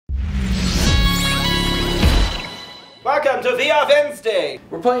Welcome to VR Wednesday!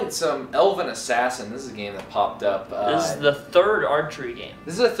 We're playing some Elven Assassin. This is a game that popped up. This is the third archery game.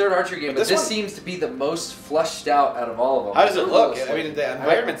 This is a third archery game, but this seems to be the most fleshed out of all of them. How does it look? I mean, the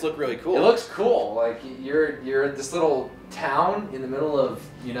environments look really cool. It looks cool. Like, you're in this little town in the middle of,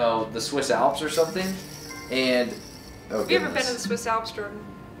 you know, the Swiss Alps or something, and... Oh, have you ever been to the Swiss Alps, Jordan?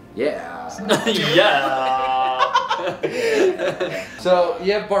 Yeah. Yeah. So,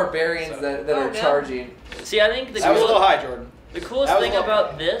 you have barbarians that are charging. See, I think that was a little high, Jordan. The coolest thing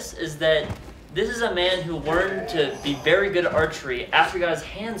about this is that this is a man who learned to be very good at archery after he got his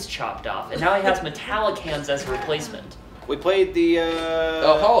hands chopped off, and now he has metallic hands as a replacement. We played the...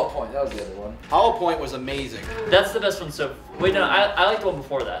 Oh, Hollow Point. That was the other one. Hollow Point was amazing. That's the best one so... Wait, no, I like the one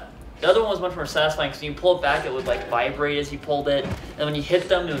before that. The other one was much more satisfying, because when you pull it back, it would like vibrate as you pulled it, and when you hit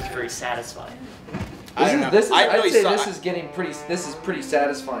them, it was very satisfying. I'd say this is getting pretty. This is pretty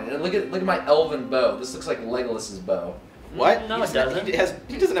satisfying. And look at my elven bow. This looks like Legolas's bow. What? No, it doesn't.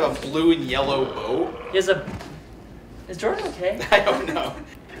 He doesn't have a blue and yellow bow. He has a... Is Jordan okay? I don't know.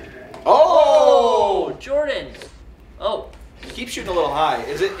 Oh, Jordan. Oh. You keep shooting a little high.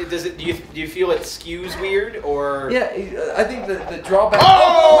 Is it? Does it? Do you feel it skews weird or? Yeah, I think the drawback.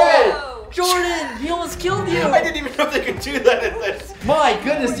 Oh! Jordan, he almost killed you. I didn't even know they could do that at this. My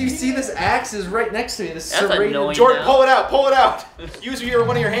goodness, do you see this axe is right next to me? This That's annoying. Jordan, pull it out! Pull it out! Use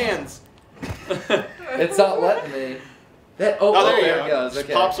one of your hands. It's not letting me. There it goes. Just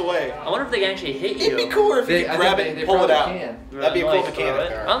okay. pops away. I wonder if they can actually hit you. It'd be cooler if you could grab it and pull it out. That'd be a cool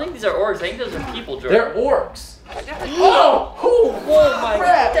mechanic. I don't think these are orcs. I think those are people, Jordan. They're orcs. Oh my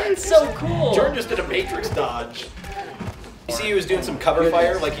crap! That's so cool. Jordan just did a Matrix dodge. You see, he was doing some cover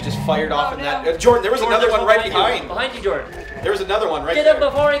fire, like he just fired off in that. Jordan, there was another one right behind. Behind you, Jordan. There was another one right there. Get him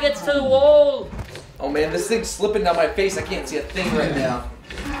before he gets to the wall. Oh man, this thing's slipping down my face. I can't see a thing right now.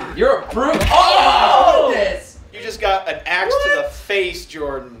 You're a brute. Oh my goodness! You just got an axe to the face,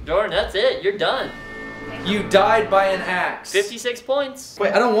 Jordan. Jordan, that's it. You're done. You died by an axe. 56 points.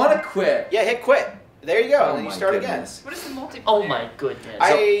 Quit. I don't want to quit. Yeah, hit quit. There you go, Oh and then you start again. What is the multiplayer? Oh my goodness.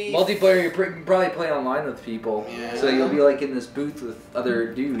 So, multiplayer, you can probably play online with people. Yeah. So you'll be like in this booth with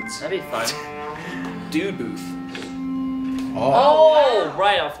other dudes. That'd be fun. Dude booth. Oh,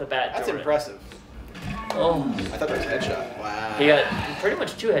 right off the bat, That's Jordan. impressive. Oh. I thought that was a headshot. Wow. He got pretty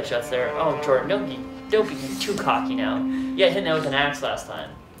much 2 headshots there. Oh, Jordan, don't be too cocky now. You got hit that with an axe last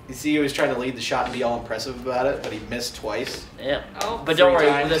time. You see, he was trying to lead the shot and be all impressive about it, but he missed twice. Yeah. Oh, but don't worry,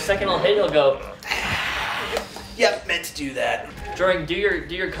 the second he'll hit, he'll go. Yep, meant to do that. Jordan, do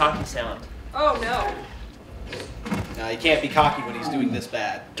your cocky sound. Oh no. No, he can't be cocky when he's doing this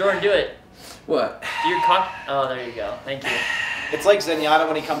bad. Jordan, do it. What? Do your cock. Oh, there you go. Thank you. It's like Zenyatta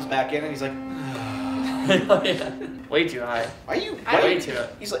when he comes back in and he's like, Oh, yeah. Way too high. why are you? Way too high.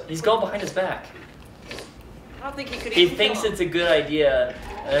 He's going behind his back. I don't think he could. He thinks it's a good idea.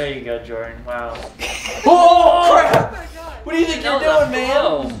 There you go, Jordan. Wow. Oh crap! Oh my god. What do you think you're doing,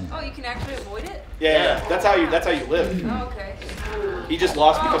 man? Oh, you can actually avoid it? Yeah, that's how you live. Oh, okay. He just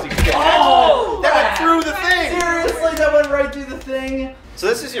lost because he couldn't get Oh! that went through the thing. Seriously, that went right through the thing. So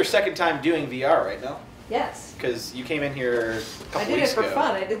this is your second time doing VR, right now? Yes. Because you came in here a couple I did it weeks for ago.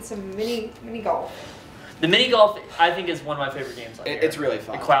 fun. I did some mini golf. The mini golf, I think, is one of my favorite games on here. It's really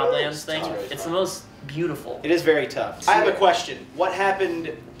fun. The Cloudlands thing. really It's fun. the most beautiful. It is very tough. I have a question. What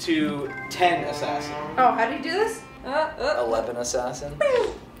happened to 10 Assassin? Oh, how do you do this? 11 Assassin.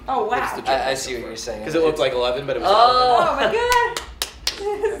 Oh, wow. I see what you're saying. Because it looked like 11, but it was Oh, my god.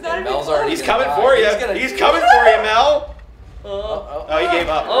 It's not even Mel's close. already He's coming for you. He's coming for you, Mel. Oh, he gave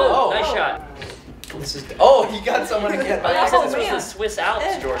up. Oh, nice shot. This is. Oh, he got someone again. I thought this was man. the Swiss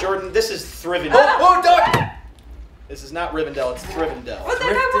Alps, Jordan. Jordan, this is Thrivendell. Oh, duck! This is not Rivendell, it's Thrivendell. What the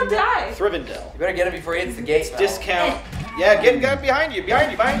heck won't die? Thrivendell. You better get him before he hits the gate. Discount. Yeah, get behind you. He's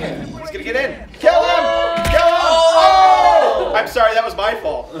gonna get in. Kill him! Kill him! Oh! I'm sorry, that was my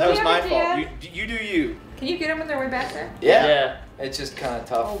fault. That was my fault. You do you. Can you get them on their way back there? Yeah. It's just kind of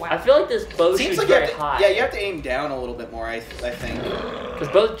tough. Oh, wow. I feel like this bow Seems shoots like you very have to, high. yeah, you have to aim down a little bit more, I think. Because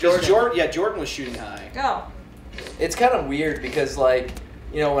both Jordan was shooting high. Go. It's kind of weird because, like,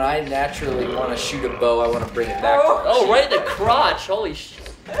 you know, when I naturally want to shoot a bow, I want to bring it back. Oh, right in the crotch. Holy sh...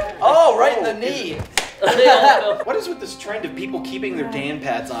 Oh, right in the knee. What is with this trend of people keeping their Dan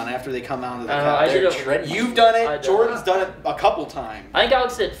pads on after they come out of the I cup? should have... You've done I it. Jordan's done it a couple times. I think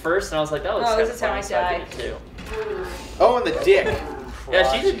Alex did it first, and I was like, that looks kind of this is how funny, I so I did died. it too. Oh, and the dick. Yeah,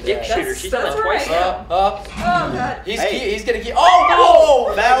 she's a dick shooter. She's done that twice now. Oh, God. He's gonna keep.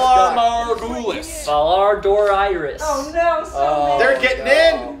 Oh, no! Valar Morghulis. Valar Dor Iris. Oh, no. So They're getting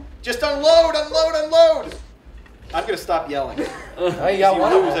in. Just unload. I'm gonna stop yelling. Oh, you got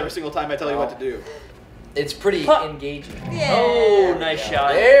one. You lose every single time I tell you what to do. It's pretty Huh. engaging. Yeah. Oh, nice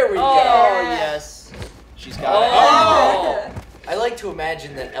shot. There we go. Oh, yes. She's got it. Oh. I like to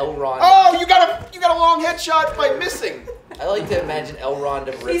imagine that Elrond. Oh, you got a long headshot by missing. I like to imagine Elrond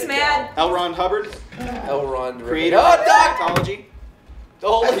of Rivendell. He's mad. L. Hubbard, Elrond of creator Rivendell. of Oh, Doc! technology.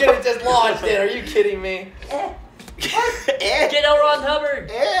 Oh, look at it just launched it. Are you kidding me? Get Elrond Hubbard.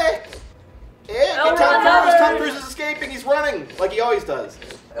 Get L. Tom Ron Cruise. Tom Hubbard. Cruise is escaping. He's running like he always does.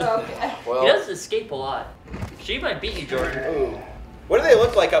 Okay. Well, He does escape a lot. She might beat you, Jordan. Ooh. What do they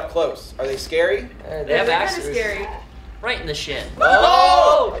look like up close? Are they scary? They have They're kind of axes. scary. Right in the shin.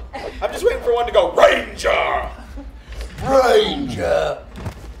 Oh! I'm just waiting for one to go, Ranger! Ranger.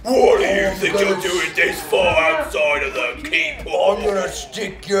 What do you think you're doing this far outside of the keep? I'm gonna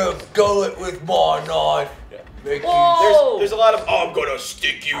stick your gullet with my knife. Make Whoa! There's a lot of. I'm gonna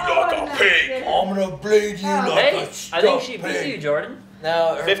stick you Oh, like a no, pig. did it? I'm gonna bleed you like Hey, a I think stuffed she beat pig. you, Jordan.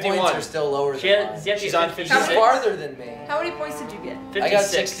 No, her 51. points are still lower She than had, mine. yeah, She's on 56. She's farther than me. How many points did you get? 56. I got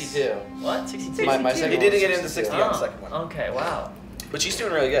 62. What? 62? My second He one didn't was get into 62. 60 on the second one. Okay, wow. But she's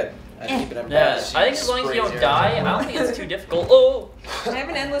doing really good. I keep it in Yeah, balance. I think as long as you don't sprays die, I don't think it's too difficult. Oh! I have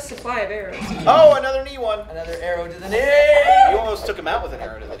an endless supply of arrows. Oh, another knee one. Another arrow to the knee. You almost took him out with an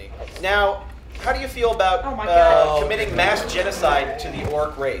arrow to the knee. Now, how do you feel about Oh my God. committing mass genocide to the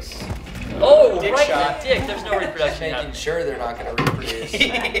orc race? Oh, Dick right shot. in the dick. There's no reproduction Making happening. sure they're not gonna reproduce.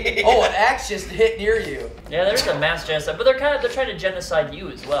 Oh, an axe just hit near you. Yeah, there's a mass genocide, but they're trying to genocide you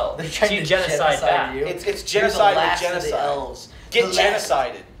as well. They're trying so you to genocide back. you. It's You're the genocide with last of the genocide. elves. Get The last-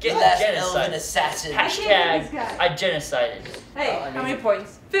 genocided. Get the last genocide. Elven Assassin. Hashtag This guy. I genocided. Hey, I mean- how many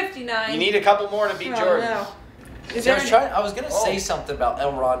points? 59. You need a couple more to beat Oh, Jordan. no. Is See, there I was gonna say something about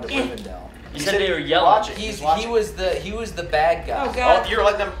Elrond of Rivendell. You He said said they were he's yelling. watching. He watching. was the bad guy. Oh, Oh, God. you're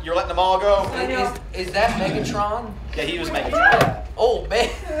letting them all go. I know. Is that Megatron? Yeah, he was Megatron. Yeah. Oh man.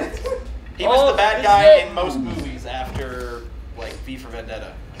 He was Oh, the bad is guy it? in most movies after like V for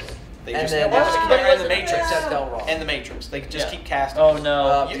Vendetta. They And just then and the Matrix. Except Elrond. And the Matrix. They just Yeah. keep casting. Oh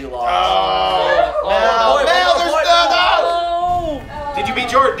no. You You- lost. Oh, Oh, Mel, boy, Mel, boy, there's boy, no. Oh! Did you beat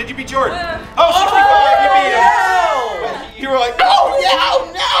Jordan? Did you beat Jordan? Yeah. Oh, 65, you beat him. No! You were like, no!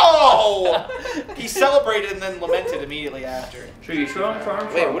 He celebrated and then lamented immediately after. Tree, Tron.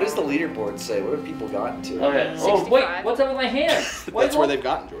 Wait, what does the leaderboard say? What have people gotten to? Okay. Oh 65. wait, what's up with my hand? That's where they've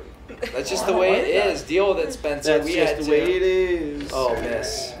gotten Jordan. That's just the way it is. Deal with it, Spencer. That's we just had the to. way it is. Oh,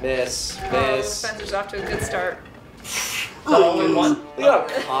 miss. Oh, Spencer's off to a good start. Oh, we won.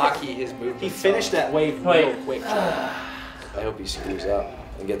 Look how cocky his movement. He finished that wave Wait. real quick. I hope he screws up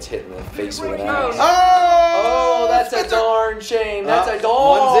and gets hit in the face with an Oh. axe. Oh, Oh, that's a Spencer. darn shame. That's a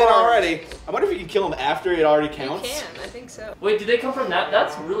darn. One's in already. I wonder if you can kill him after it already You counts. can, I think so. Wait, did they come from that?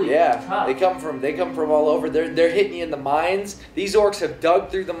 That's really Yeah, tough. they come from all over. They're hitting you in the mines. These orcs have dug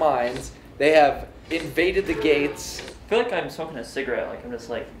through the mines. They have invaded the gates. I feel like I'm smoking a cigarette. Like I'm just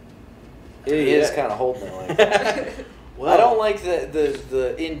like. He is kind of holding it like. I don't like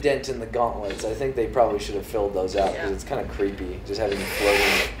the indent in the gauntlets. I think they probably should have filled those out because Yeah. it's kind of creepy just having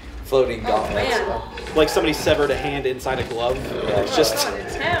floating Oh, gauntlets. man. Like somebody severed a hand inside a glove. Yeah, It's just Oh,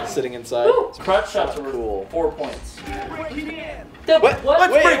 it's him. sitting inside. Woo! Crutch shots were Cool. 4 points. What? What?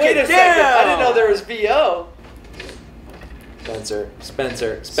 Let's Wait, break wait it a second. I down. didn't know there was VO.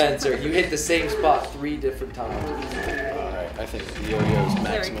 Spencer, you hit the same spot 3 different times. Alright, I think the yo-yo's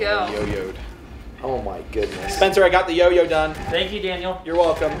maximum go. yo-yoed. Oh my goodness. Spencer, I got the yo-yo done. Thank you, Daniel. You're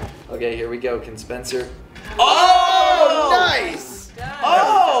welcome. Okay, here we go. Can Spencer? Oh, nice! Done.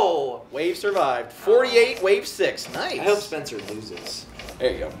 Oh! Wave survived. 48, wave 6. Nice. I hope Spencer loses.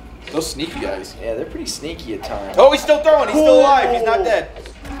 There you go. Those sneaky guys. Yeah, they're pretty sneaky at times. Oh, he's still throwing. He's still Cool. alive. He's not dead.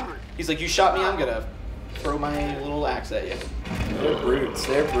 He's like, you shot me, I'm gonna throw my little axe at you. They're brutes.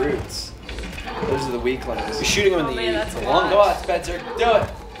 They're brutes. Those are the weaklings. He's shooting him in Oh, the, man, that's a the lot. lung. Go on, Spencer. Do it.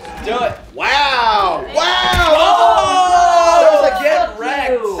 Do it. Wow! Wow! Oh! That was like Get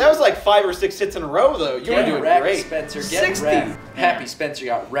wrecked. That was like 5 or 6 hits in a row, though. You were Get doing wrecked, great. Spencer. Get 60. wrecked. Happy Spencer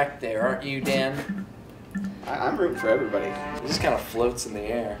got wrecked there, aren't you, Dan? I'm rooting for everybody. He just kind of floats in the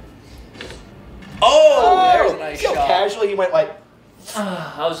air. Oh, there's a nice See how shot. casually he went like.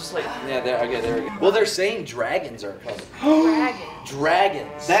 I was just like. Yeah, there we go. Well, they're saying dragons are coming. Dragon.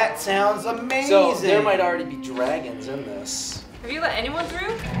 Dragons. That sounds amazing. So there might already be dragons in this. Have you let anyone through?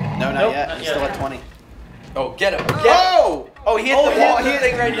 No, not Nope, yet. not He's yet. still at 20. Oh, get him. Oh. Get him. Oh! Oh, he hit Oh, the he wall. hit the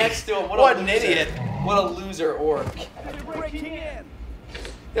thing right next to him. What a an loser. idiot. What a loser orc.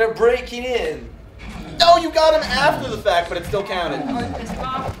 They're breaking in. No, you got him after the fact, but it still counted. Oh, you pissed him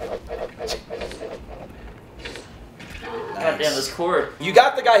off? God damn this cord. You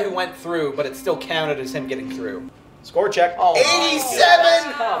got the guy who went through, but it still counted as him getting through. Score check. Oh,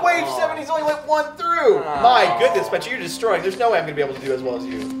 87! come Wave on. 7, he's only went 1 through! through. Oh. My goodness, Spencer, you're destroying. There's no way I'm going to be able to do as well as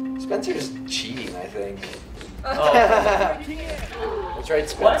you. Spencer's cheating, I think. Oh. That's right,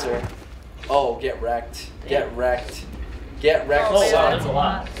 Spencer. Oh, get wrecked. Get wrecked. Get wrecked, Oh, wow, son. that's a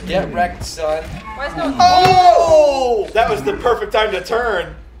lot. Get wrecked, son. Why is no? Oh! That was the perfect time to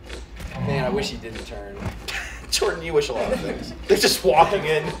turn. Man, I wish he didn't turn. Jordan, you wish a lot of things. They're just walking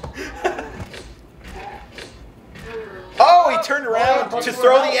in. Oh, he turned around to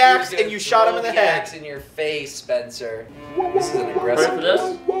throw the axe and you shot him in the head. Axe in your face, Spencer. This is an Ready aggressive. for this?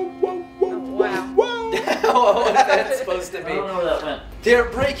 Wow. What was that supposed to I be? don't know where that went. They're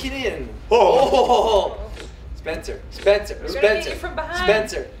breaking in. Oh. Spencer. They're gonna get you from behind.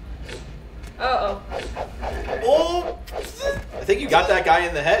 Spencer. Uh-oh. Oh! I think you got that guy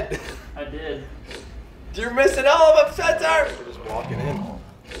in the head. I did. You're missing all of them, Spencer. We're just walking in.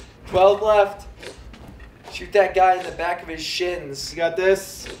 12 left. Shoot that guy in the back of his shins. You got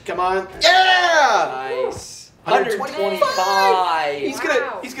this. Come on. Yeah! Nice. 125.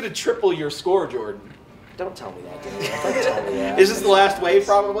 125. He's gonna triple your score, Jordan. Don't tell me that, dude. Don't tell me that. Is this the last wave,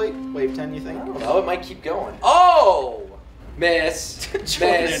 probably? Wave 10, you think? I don't know. It might keep going. Oh! Miss.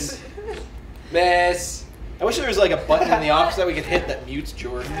 Jordan. Miss. Miss. I wish there was like a button in the office that we could hit that mutes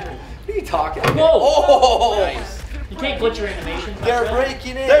Jordan. What are you talking about? Whoa! Oh! Nice. You can't glitch your animation. They're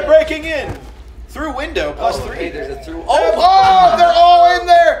breaking in. They're breaking in. Through window, plus Oh, 3. hey, there's a through. Oh, they're all in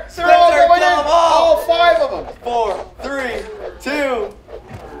there. They're all Spencer, going in. kill them all. All 5 of them. 4, 3, 2,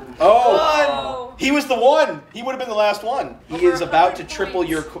 Oh. 1. He was the one. He would have been the last one. He Over is about to 100 triple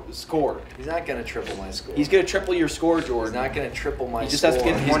your score. He's not gonna triple my score. He's going to triple your score, He's Jordan. not gonna triple my He just score. has to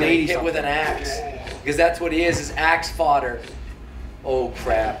get He's gonna 180 hit with an something. axe. Because that's what he is axe fodder. Oh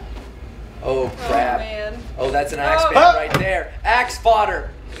crap. Oh crap. Oh, man. Oh, that's an axe Oh. band right there. Axe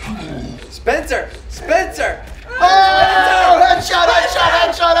fodder. Spencer! Spencer! Oh, headshot, headshot,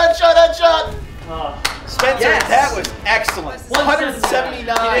 headshot, headshot, headshot. Oh. Spencer, Yes. that was excellent.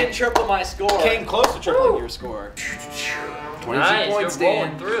 179. He didn't triple my score. Came close to tripling your score. 22 Nice, points, you're rolling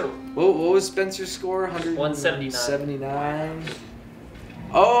Dan. through. What was Spencer's score? 179. 79.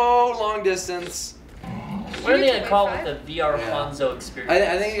 Oh, long distance. What are they You gonna get call wave it? The VR Hanzo experience.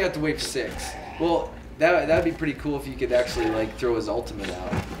 I think you got to wave 6. Well, that'd be pretty cool if you could actually like throw his ultimate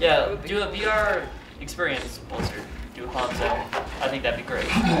out. Yeah, do a VR experience, Blizzard. Do Hanzo. I think that'd be great.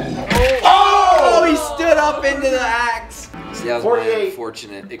 Oh, he stood up into the axe. See, that was 48. my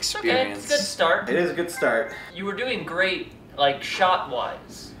unfortunate Okay, experience. it's a good start. It is a good start. You were doing great, like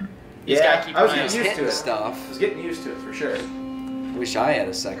shot-wise. You Yeah, gotta keep I was an eye getting on used to Hitting it. stuff. I was getting used to it for sure. Wish I had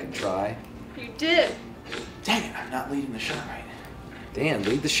a second try. You did. Dang it, I'm not leading the shot right. Dan,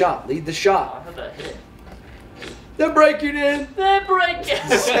 lead the shot. Lead the Oh, shot. I hope that hit. They're breaking in. They break it.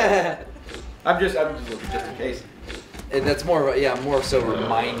 And I'm just looking just in case. that's more so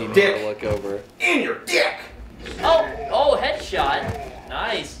reminding me Dick. to look over. In your dick. Oh, headshot.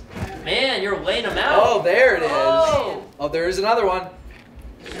 Nice. Man, you're laying them out. Oh, there it is. Oh, Oh, there is another one.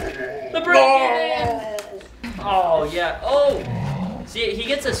 the break it in. Oh, yeah. Oh. See, he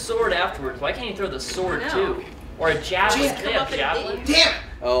gets a sword afterwards. Why can't he throw the sword, I know. too? Or a javelin. Jeez, Do come they have up and hit javelin? you. Damn it.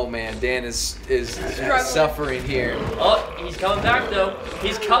 Oh man, Dan is Struggling. suffering here. Oh, he's coming back, though.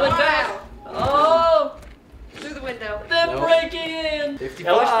 He's coming Wow. back. Oh, Through the window. they're Nope. breaking in.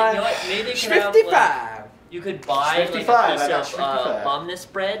 55. I wish you know what? Maybe they could have, like, 55. you could buy like 55, a I piece got of 55. lemnis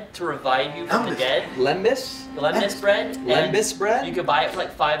bread to revive you from the Lemnis. dead. Lembus? Lemnis bread. and Lembus bread? You could buy it for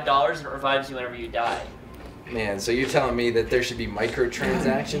like $5 and it revives you whenever you die. Man, so you're telling me that there should be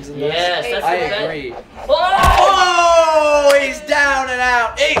microtransactions in this? Yes, that's I what that- agree. Oh! Oh, he's down and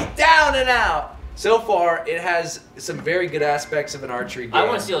out. He's down and out. So far, it has some very good aspects of an archery game. I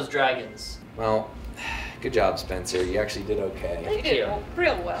want to see those dragons. Well, good job, Spencer. You actually did okay. You Thank did you.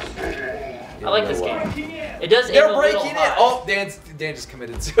 real well. I like this game. It does aim They're a little breaking in. high. Oh, Dan just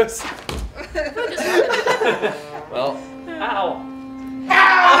committed suicide. Well, Ow.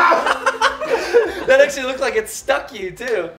 that actually looked like it stuck you too.